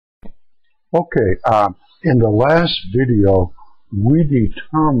Okay, in the last video, we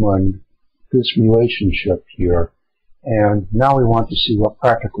determined this relationship here, and now we want to see what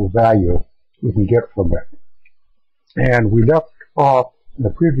practical value we can get from it. And we left off in the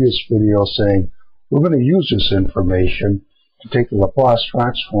previous video saying we're going to use this information to take the LaPlace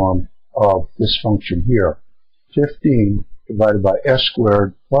transform of this function here, 15 divided by s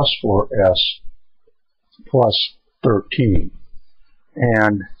squared plus 4s plus 13.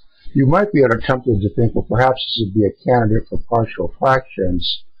 And you might be tempted to think, well, perhaps this would be a candidate for partial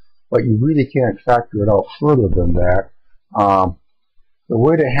fractions, but you really can't factor it out further than that. The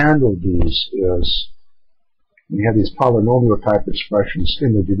way to handle these is, we have these polynomial type expressions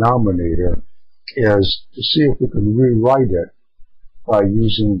in the denominator, is to see if we can rewrite it by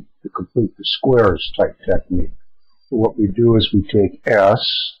using the complete the squares type technique. So what we do is we take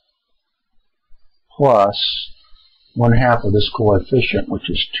s plus 1/2 of this coefficient, which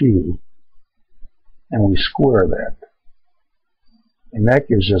is 2, and we square that. And that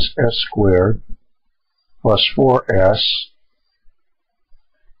gives us s squared plus 4s,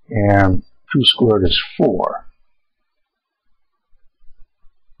 and 2 squared is 4.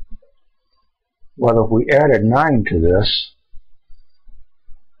 Well, if we added 9 to this,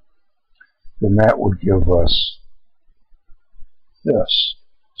 then that would give us this.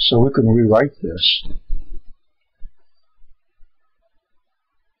 So we can rewrite this.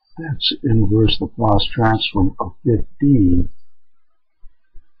 That's inverse LaPlace transform of 15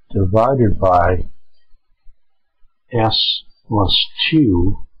 divided by s plus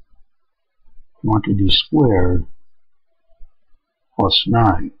 2 quantity squared plus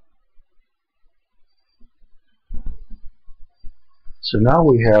 9. So now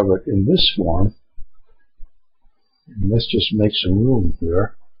we have it in this form, and let's just make some room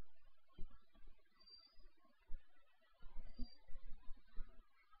here.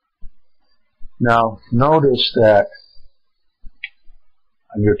 Now notice that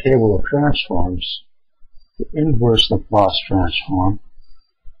on your table of transforms, the inverse LaPlace transform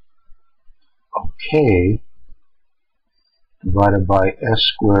of k divided by s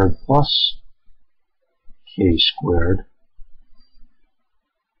squared plus k squared,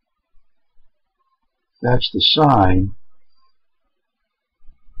 that's the sign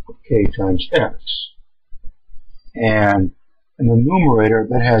of k times x. And in the numerator,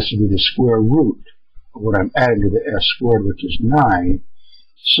 that has to be the square root of what I'm adding to the s squared, which is 9.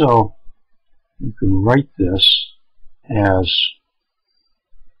 So you can write this as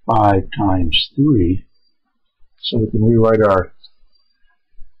 5 times 3. So we can rewrite our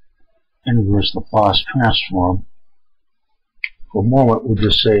inverse LaPlace transform. For a moment, we'll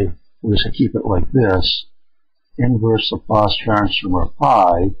just keep it like this. Inverse LaPlace transform of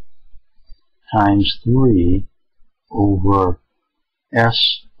 5 times 3 over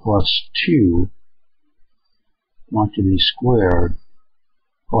s plus 2 quantity squared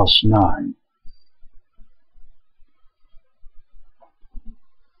plus 9.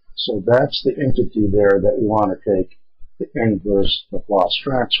 So that's the entity there that we want to take the inverse LaPlace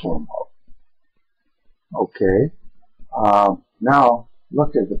transform of. Okay, now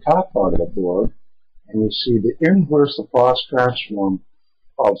look at the top part of the board, and you see the inverse LaPlace transform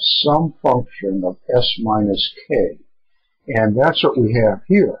of some function of s minus k. And that's what we have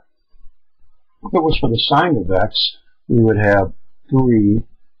here. If it was for the sine of x, we would have 3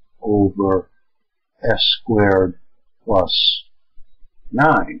 over s squared plus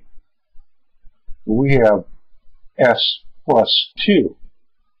 9. We have s plus 2.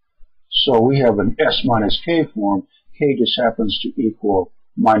 So we have an s minus k form. K just happens to equal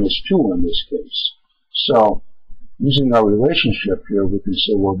minus 2 in this case. So using our relationship here, we can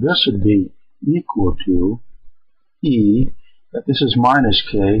say, well, this would be equal to e, if this is minus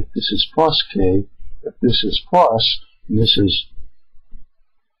k, this is plus k, if this is plus, and this is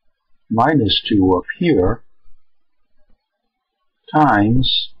minus 2 up here,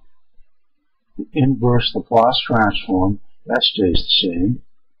 times the inverse LaPlace transform, that stays the same,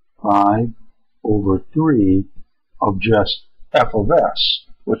 5 over 3 of just f of s,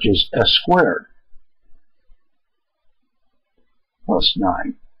 which is s squared, plus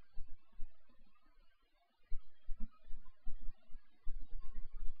 9.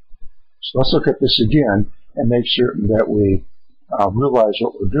 So let's look at this again and make certain that we realize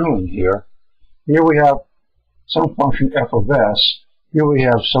what we're doing here. Here we have some function f of s. Here we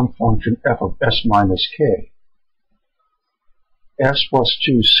have some function f of s minus k. S plus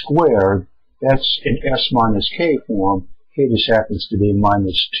 2 squared, that's in s minus k form. K just happens to be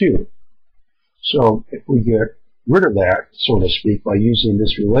minus 2. So if we get rid of that, so to speak, by using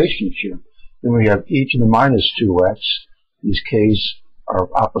this relationship, then we have e to the minus 2x. These k's are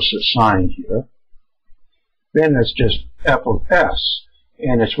opposite sign here. Then it's just f of s,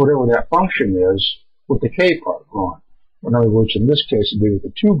 and it's whatever that function is with the k part gone. In other words, in this case, it would be with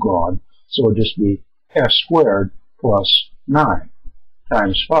the 2 gone, so it would just be s squared plus 9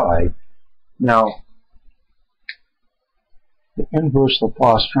 times 5. Now, the inverse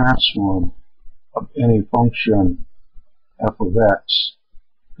Laplace transform of any function f of x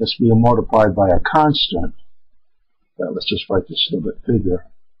has to be multiplied by a constant. Let's just write this little bit bigger.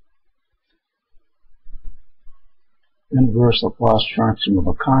 Inverse Laplace transform of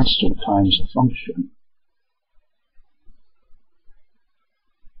a constant times a function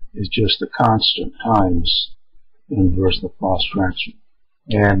is just the constant times inverse Laplace transform.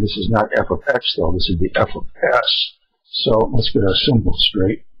 And this is not f of x though, this would be f of s. So let's get our symbol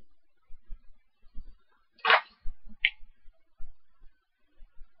straight.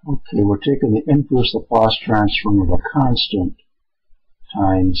 Okay, we're taking the inverse Laplace transform of a constant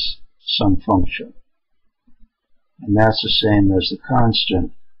times some function. And that's the same as the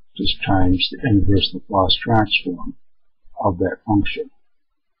constant just times the inverse Laplace transform of that function.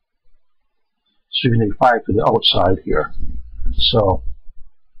 So you're going to need 5 for the outside here. So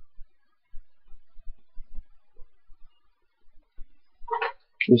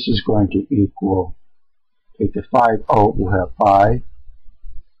this is going to equal, take the 5 out, we'll have 5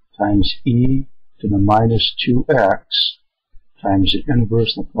 times e to the minus 2x times the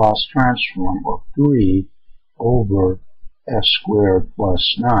inverse Laplace transform of 3 over s squared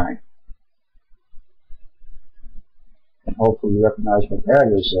plus 9. And hopefully you recognize what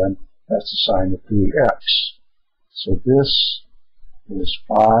that is then. That's the sign of 3x. So this is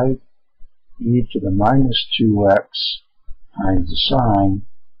 5 e to the minus 2x times the sign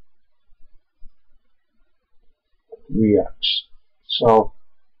of 3x. So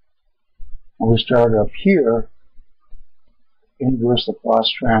when we start up here, inverse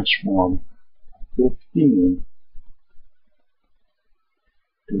Laplace transform 15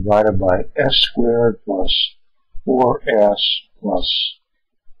 divided by s squared plus 4s plus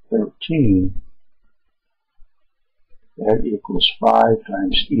 13, that equals 5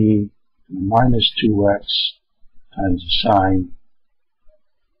 times e to the minus 2x times the sine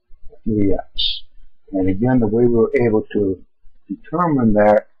of 3x. And again, the way we were able to determine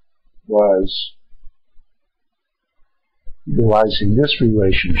that was utilizing this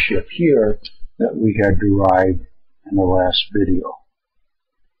relationship here that we had derived in the last video.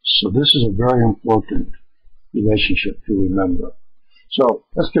 So this is a very important relationship to remember. So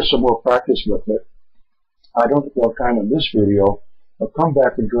let's get some more practice with it. I don't think we'll have time in this video, but come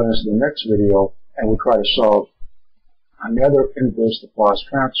back and join us in the next video and we'll try to solve another inverse Laplace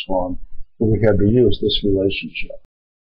transform where we have to use this relationship.